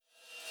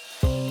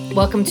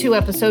Welcome to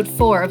episode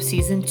 4 of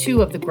season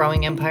 2 of the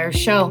Growing Empires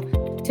Show.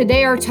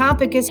 Today our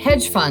topic is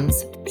hedge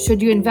funds.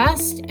 Should you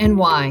invest and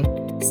why?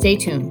 Stay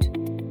tuned.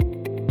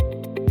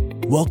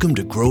 Welcome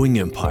to Growing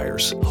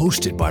Empires,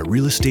 hosted by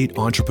real estate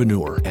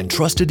entrepreneur and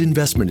trusted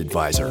investment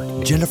advisor,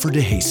 Jennifer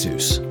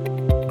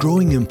DeJesus.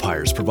 Growing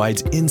Empires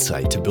provides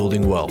insight to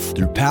building wealth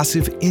through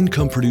passive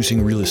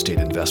income-producing real estate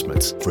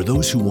investments for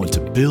those who want to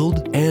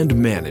build and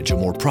manage a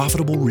more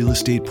profitable real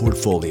estate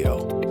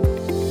portfolio.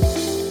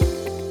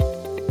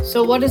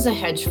 So what is a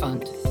hedge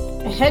fund?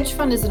 A hedge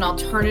fund is an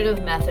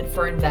alternative method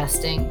for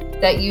investing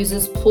that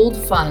uses pooled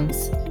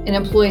funds and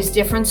employs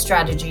different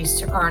strategies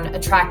to earn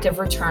attractive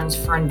returns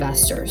for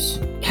investors.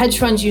 Hedge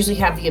funds usually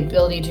have the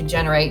ability to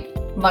generate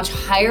much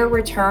higher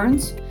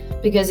returns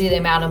because of the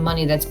amount of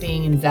money that's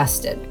being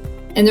invested.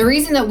 And the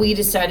reason that we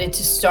decided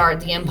to start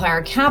the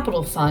Empire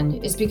Capital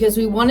Fund is because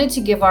we wanted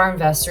to give our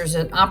investors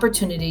an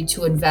opportunity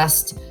to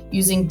invest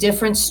using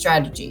different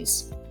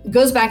strategies. It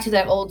goes back to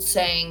that old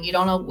saying, you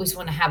don't always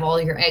want to have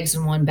all your eggs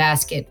in one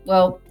basket.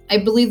 Well, I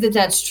believe that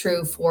that's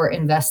true for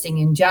investing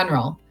in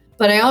general.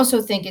 But I also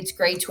think it's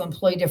great to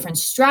employ different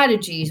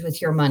strategies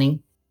with your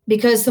money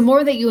because the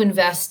more that you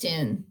invest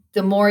in,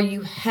 the more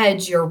you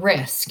hedge your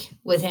risk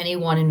with any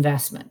one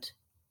investment.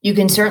 You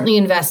can certainly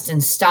invest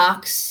in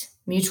stocks,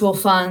 mutual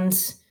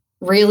funds,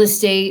 real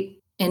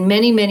estate, and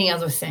many, many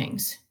other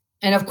things.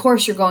 And of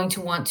course, you're going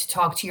to want to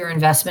talk to your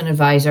investment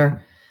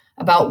advisor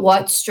about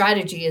what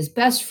strategy is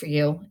best for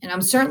you. And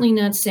I'm certainly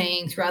not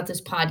saying throughout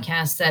this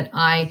podcast that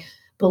I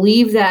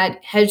believe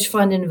that hedge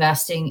fund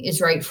investing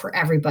is right for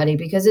everybody,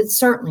 because it's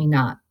certainly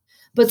not.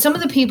 But some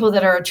of the people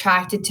that are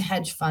attracted to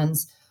hedge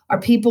funds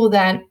are people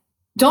that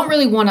don't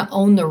really want to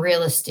own the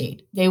real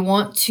estate. They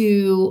want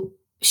to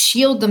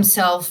shield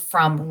themselves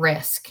from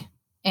risk.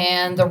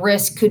 And the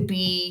risk could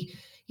be,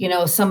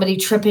 somebody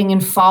tripping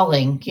and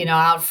falling,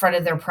 out front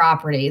of their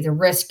property. The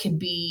risk could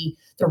be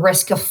the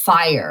risk of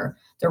fire,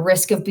 the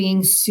risk of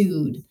being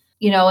sued,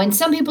 and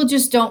some people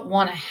just don't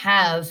want to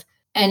have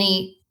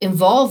any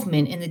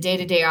involvement in the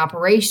day-to-day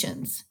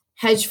operations.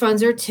 Hedge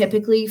funds are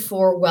typically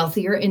for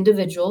wealthier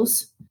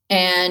individuals,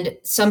 and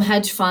some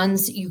hedge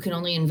funds you can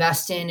only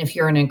invest in if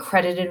you're an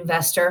accredited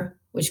investor,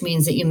 which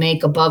means that you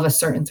make above a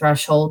certain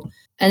threshold.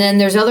 And then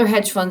there's other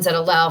hedge funds that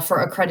allow for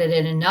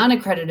accredited and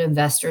non-accredited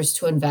investors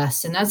to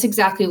invest. And that's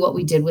exactly what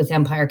we did with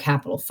Empire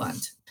Capital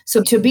Fund.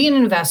 So to be an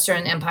investor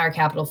in Empire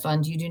Capital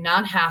Fund, you do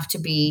not have to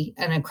be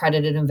an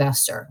accredited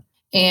investor.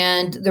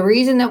 And the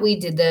reason that we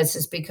did this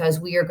is because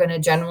we are going to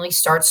generally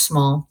start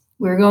small.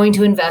 We're going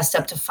to invest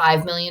up to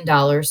 $5 million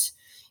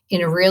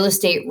in real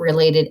estate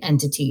related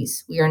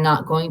entities. We are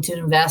not going to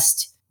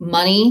invest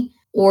money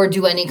or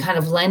do any kind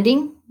of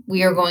lending.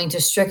 We are going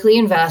to strictly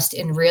invest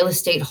in real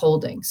estate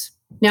holdings.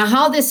 Now,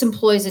 how this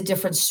employs a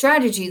different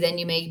strategy than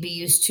you may be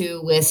used to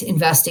with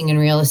investing in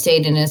real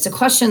estate, and it's a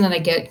question that I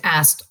get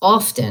asked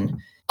often.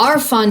 Our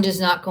fund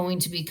is not going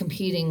to be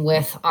competing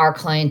with our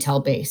clientele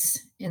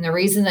base. And the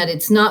reason that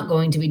it's not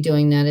going to be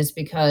doing that is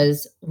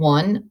because,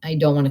 one, I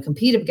don't want to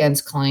compete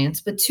against clients,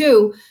 but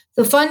two,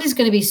 the fund is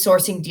going to be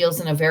sourcing deals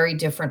in a very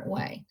different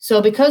way.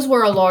 So because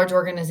we're a large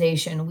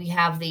organization, we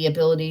have the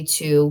ability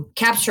to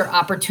capture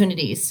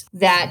opportunities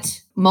that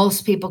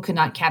most people could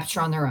not capture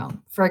on their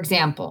own. For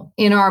example,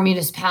 in our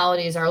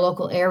municipalities, our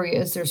local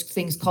areas, there's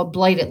things called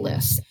blighted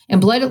lists.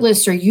 And blighted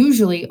lists are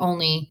usually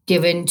only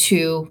given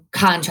to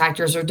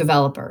contractors or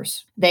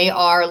developers. They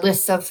are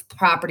lists of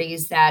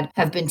properties that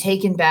have been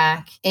taken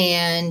back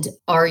and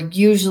are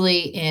usually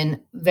in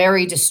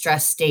very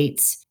distressed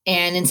states.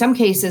 And in some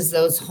cases,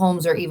 those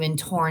homes are even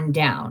torn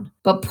down.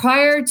 But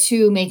prior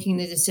to making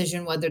the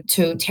decision whether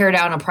to tear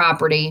down a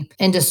property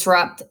and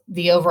disrupt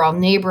the overall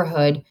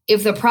neighborhood,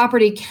 if the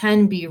property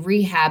can be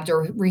rehabbed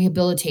or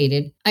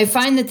rehabilitated, I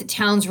find that the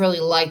towns really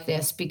like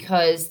this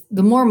because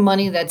the more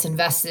money that's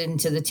invested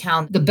into the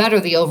town, the better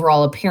the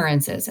overall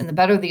appearance is. And the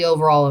better the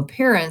overall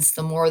appearance,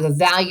 the more the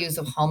values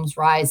of homes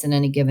rise in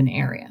any given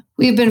area.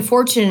 We've been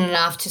fortunate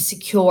enough to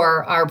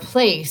secure our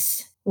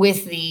place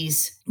with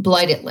these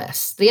blighted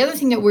lists. The other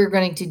thing that we're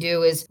going to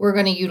do is we're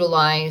going to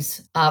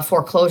utilize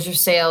foreclosure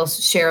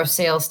sales, sheriff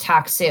sales,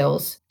 tax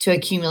sales to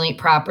accumulate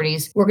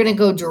properties. We're going to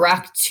go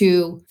direct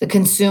to the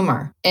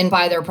consumer and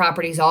buy their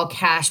properties all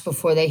cash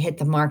before they hit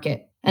the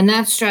market. And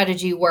that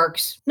strategy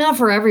works not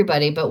for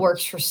everybody, but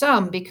works for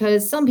some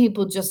because some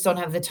people just don't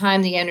have the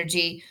time, the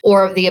energy,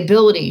 or the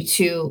ability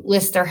to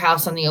list their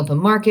house on the open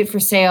market for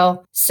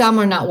sale. Some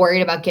are not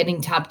worried about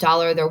getting top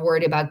dollar. They're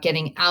worried about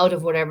getting out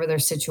of whatever their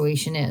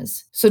situation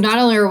is. So not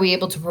only are we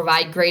able to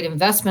provide great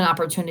investment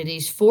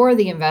opportunities for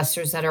the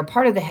investors that are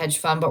part of the hedge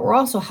fund, but we're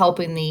also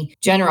helping the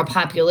general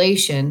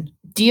population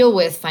deal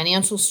with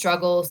financial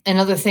struggles and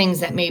other things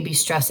that may be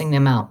stressing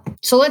them out.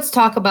 So let's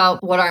talk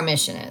about what our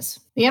mission is.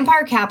 The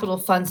Empire Capital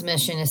Fund's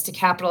mission is to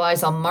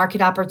capitalize on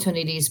market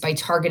opportunities by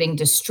targeting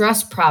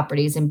distressed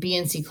properties in B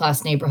and C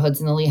class neighborhoods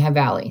in the Lehigh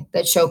Valley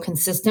that show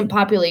consistent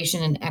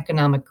population and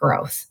economic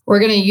growth. We're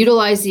going to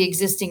utilize the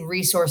existing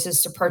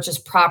resources to purchase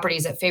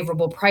properties at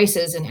favorable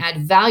prices and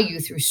add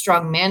value through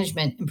strong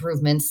management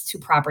improvements to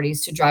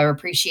properties to drive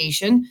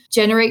appreciation,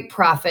 generate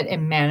profit,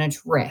 and manage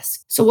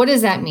risk. So what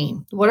does that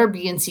mean? What are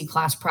B and C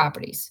class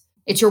properties?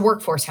 It's your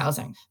workforce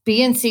housing.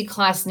 B and C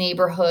class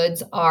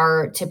neighborhoods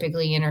are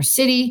typically inner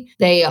city.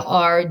 They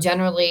are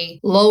generally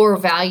lower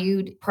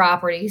valued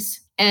properties.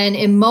 And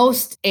in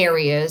most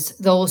areas,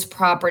 those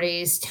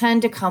properties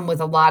tend to come with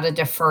a lot of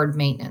deferred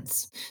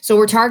maintenance. So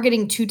we're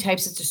targeting two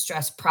types of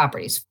distressed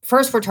properties.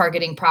 First, we're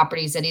targeting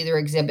properties that either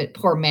exhibit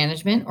poor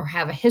management or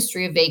have a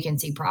history of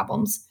vacancy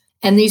problems.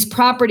 And these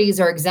properties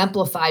are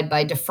exemplified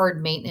by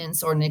deferred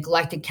maintenance or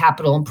neglected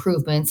capital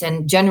improvements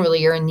and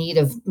generally are in need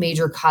of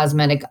major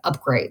cosmetic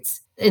upgrades.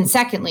 And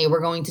secondly, we're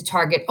going to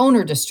target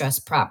owner distress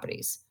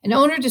properties. And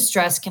owner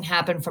distress can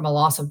happen from a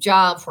loss of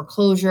job,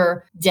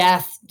 foreclosure,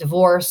 death,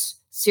 divorce,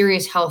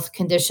 serious health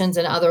conditions,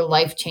 and other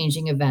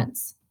life-changing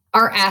events.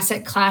 Our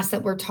asset class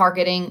that we're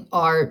targeting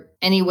are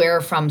anywhere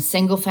from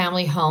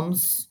single-family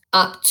homes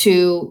up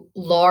to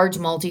large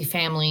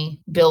multifamily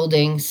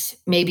buildings,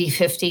 maybe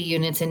 50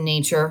 units in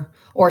nature,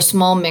 or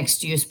small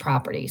mixed-use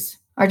properties.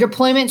 Our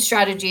deployment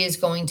strategy is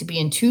going to be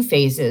in two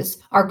phases.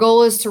 Our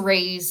goal is to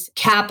raise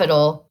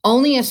capital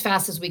only as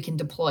fast as we can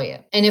deploy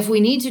it. And if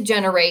we need to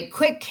generate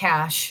quick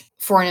cash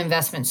for an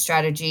investment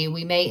strategy,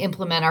 we may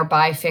implement our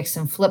buy, fix,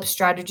 and flip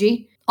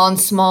strategy on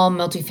small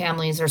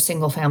multifamilies or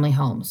single-family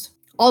homes.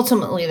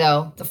 Ultimately,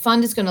 though, the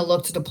fund is going to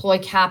look to deploy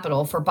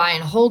capital for buy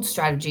and hold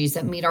strategies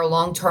that meet our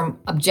long-term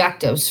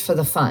objectives for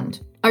the fund.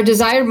 Our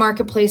desired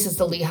marketplace is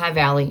the Lehigh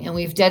Valley, and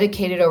we've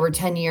dedicated over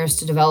 10 years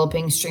to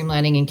developing,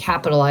 streamlining, and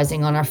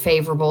capitalizing on our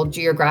favorable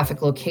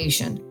geographic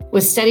location.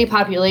 With steady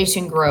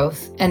population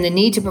growth and the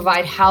need to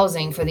provide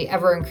housing for the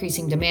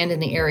ever-increasing demand in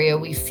the area,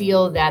 we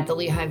feel that the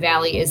Lehigh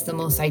Valley is the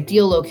most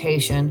ideal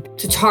location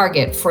to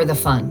target for the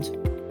fund.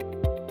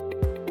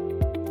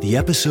 The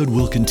episode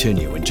will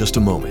continue in just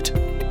a moment.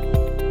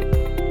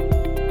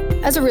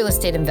 As a real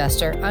estate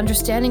investor,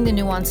 understanding the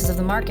nuances of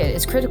the market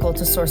is critical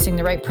to sourcing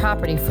the right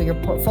property for your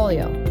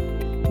portfolio.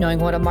 Knowing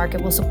what a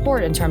market will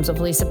support in terms of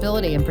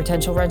leasability and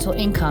potential rental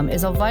income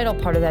is a vital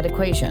part of that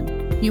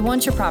equation. You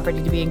want your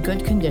property to be in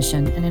good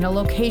condition and in a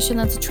location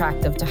that's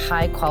attractive to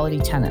high-quality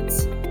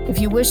tenants. If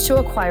you wish to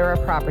acquire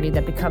a property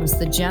that becomes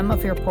the gem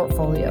of your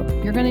portfolio,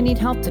 you're going to need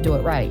help to do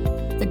it right.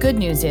 The good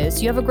news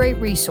is you have a great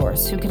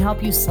resource who can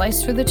help you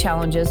slice through the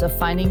challenges of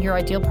finding your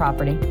ideal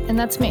property, and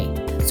that's me.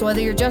 So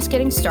whether you're just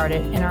getting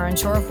started and are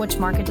unsure of which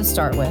market to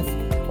start with,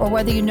 or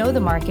whether you know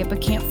the market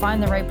but can't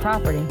find the right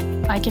property,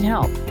 I can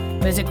help.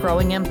 Visit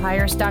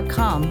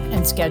growingempires.com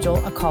and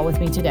schedule a call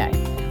with me today.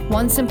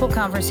 One simple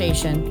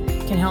conversation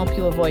can help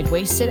you avoid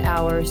wasted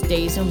hours,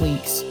 days, and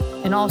weeks,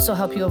 and also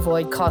help you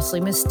avoid costly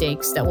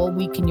mistakes that will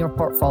weaken your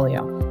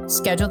portfolio.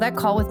 Schedule that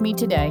call with me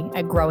today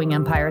at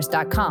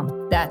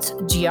growingempires.com. That's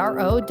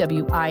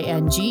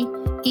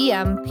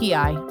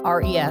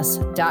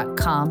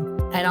growingempires.com.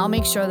 And I'll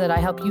make sure that I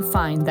help you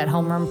find that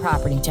home run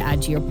property to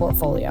add to your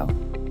portfolio.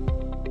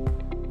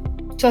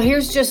 So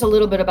here's just a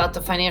little bit about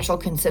the financial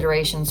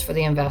considerations for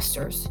the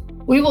investors.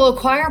 We will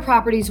acquire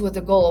properties with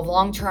the goal of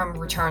long-term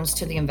returns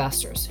to the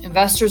investors.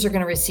 Investors are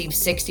going to receive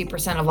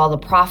 60% of all the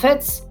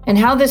profits. And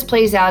how this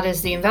plays out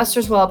is the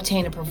investors will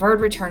obtain a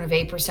preferred return of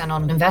 8%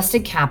 on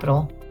invested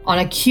capital on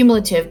a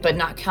cumulative but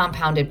not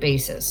compounded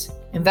basis.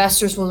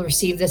 Investors will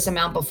receive this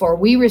amount before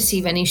we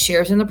receive any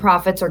shares in the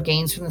profits or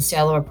gains from the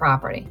sale of a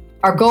property.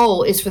 Our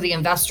goal is for the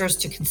investors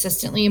to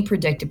consistently and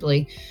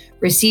predictably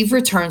receive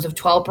returns of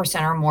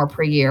 12% or more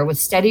per year with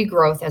steady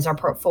growth as our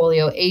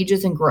portfolio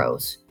ages and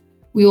grows.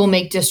 We will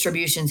make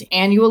distributions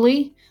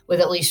annually with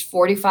at least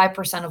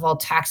 45% of all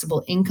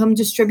taxable income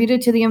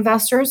distributed to the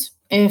investors.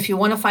 And if you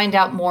want to find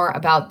out more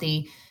about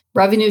the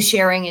revenue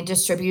sharing and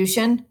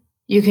distribution,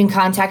 you can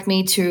contact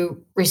me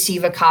to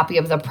receive a copy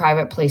of the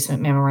private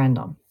placement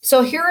memorandum.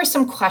 So here are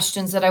some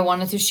questions that I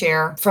wanted to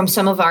share from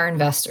some of our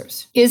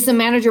investors. Is the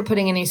manager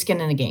putting any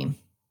skin in the game?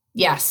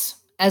 Yes.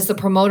 As the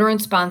promoter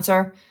and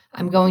sponsor,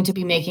 I'm going to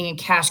be making a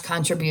cash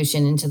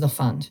contribution into the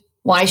fund.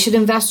 Why should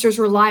investors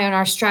rely on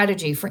our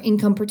strategy for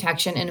income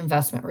protection and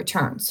investment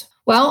returns?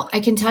 Well, I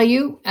can tell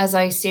you, as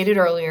I stated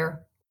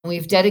earlier,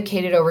 we've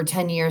dedicated over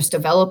 10 years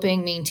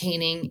developing,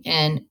 maintaining,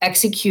 and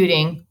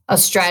executing a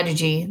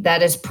strategy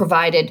that has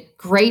provided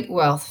great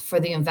wealth for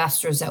the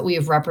investors that we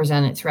have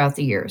represented throughout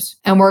the years.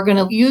 And we're going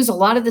to use a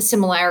lot of the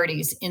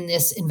similarities in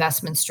this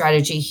investment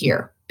strategy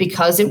here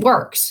because it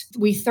works.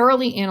 We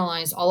thoroughly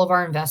analyze all of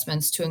our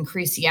investments to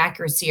increase the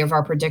accuracy of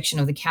our prediction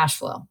of the cash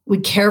flow. We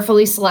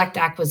carefully select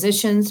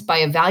acquisitions by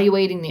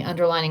evaluating the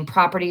underlying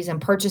properties and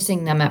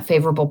purchasing them at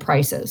favorable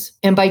prices.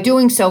 And by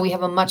doing so, we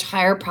have a much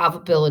higher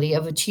probability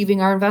of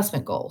achieving our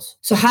investment goals.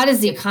 So how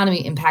does the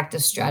economy impact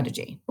this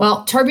strategy?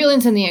 Well,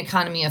 turbulence in the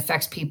economy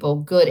affects people,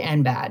 good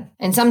and bad.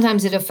 And sometimes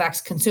sometimes it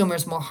affects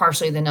consumers more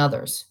harshly than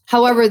others.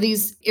 However,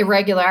 these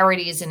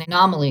irregularities and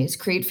anomalies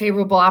create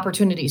favorable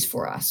opportunities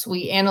for us.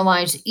 We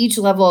analyze each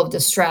level of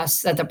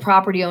distress that the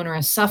property owner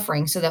is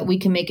suffering so that we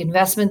can make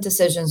investment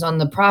decisions on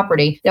the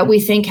property that we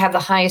think have the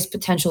highest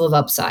potential of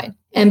upside.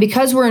 And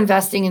because we're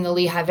investing in the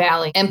Lehigh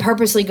Valley and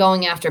purposely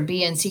going after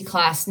B and C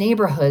class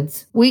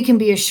neighborhoods, we can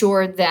be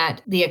assured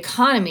that the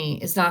economy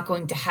is not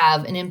going to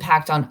have an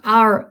impact on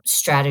our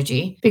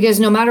strategy, because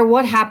no matter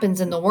what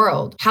happens in the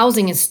world,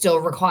 housing is still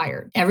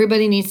required.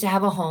 Everybody needs to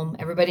have a home.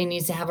 Everybody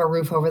needs to have a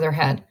roof over their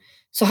head.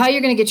 So how are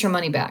you going to get your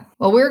money back?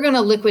 Well, we're going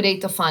to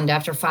liquidate the fund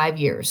after 5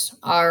 years.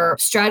 Our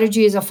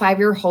strategy is a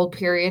 5-year hold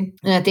period.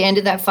 And at the end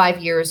of that 5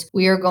 years,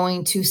 we are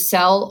going to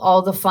sell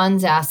all the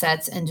fund's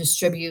assets and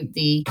distribute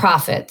the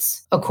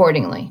profits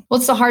accordingly.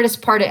 What's the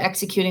hardest part of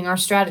executing our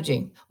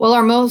strategy? Well,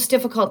 our most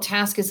difficult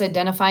task is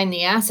identifying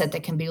the asset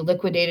that can be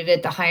liquidated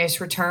at the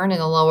highest return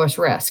and the lowest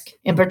risk.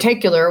 In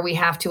particular, we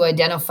have to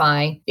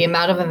identify the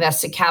amount of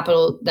invested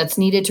capital that's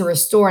needed to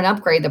restore and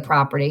upgrade the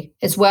property,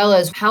 as well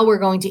as how we're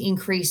going to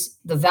increase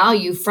the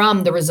value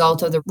from the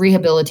result of the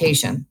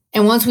rehabilitation.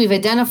 And once we've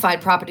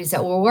identified properties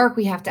that will work,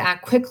 we have to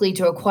act quickly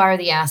to acquire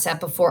the asset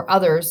before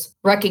others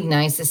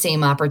recognize the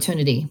same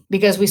opportunity,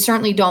 because we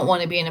certainly don't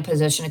want to be in a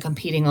position of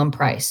competing on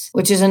price,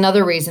 which is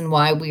another reason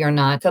why we are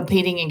not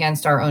competing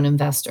against our own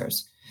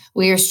investors.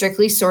 We are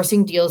strictly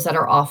sourcing deals that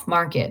are off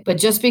market, but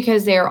just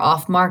because they are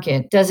off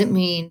market doesn't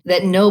mean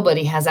that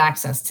nobody has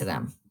access to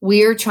them.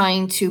 We are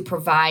trying to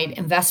provide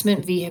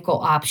investment vehicle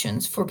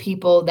options for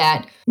people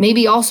that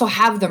maybe also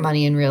have their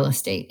money in real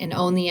estate and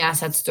own the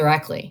assets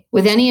directly.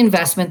 With any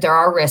investment, there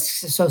are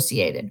risks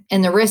associated.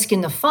 And the risk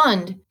in the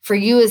fund for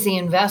you as the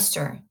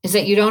investor is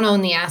that you don't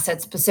own the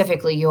asset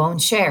specifically, you own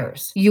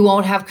shares. You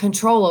won't have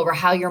control over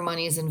how your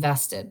money is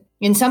invested.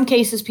 In some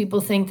cases, people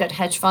think that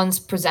hedge funds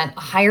present a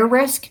higher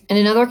risk, and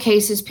in other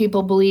cases,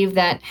 people believe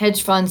that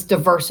hedge funds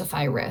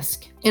diversify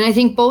risk. And I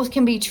think both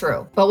can be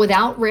true, but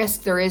without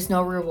risk, there is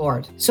no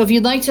reward. So if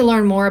you'd like to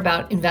learn more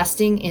about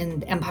investing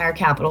in Empire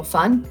Capital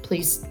Fund,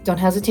 please don't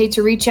hesitate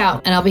to reach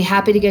out, and I'll be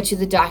happy to get you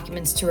the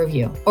documents to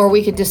review. Or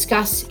we could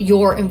discuss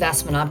your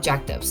investment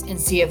objectives and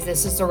see if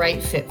this is the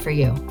right fit for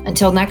you.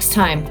 Until next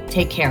time,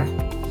 take care.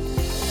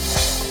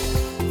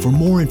 For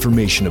more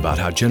information about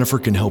how Jennifer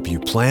can help you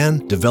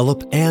plan,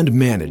 develop, and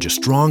manage a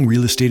strong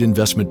real estate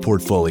investment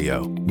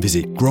portfolio,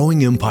 visit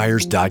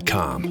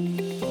growingempires.com.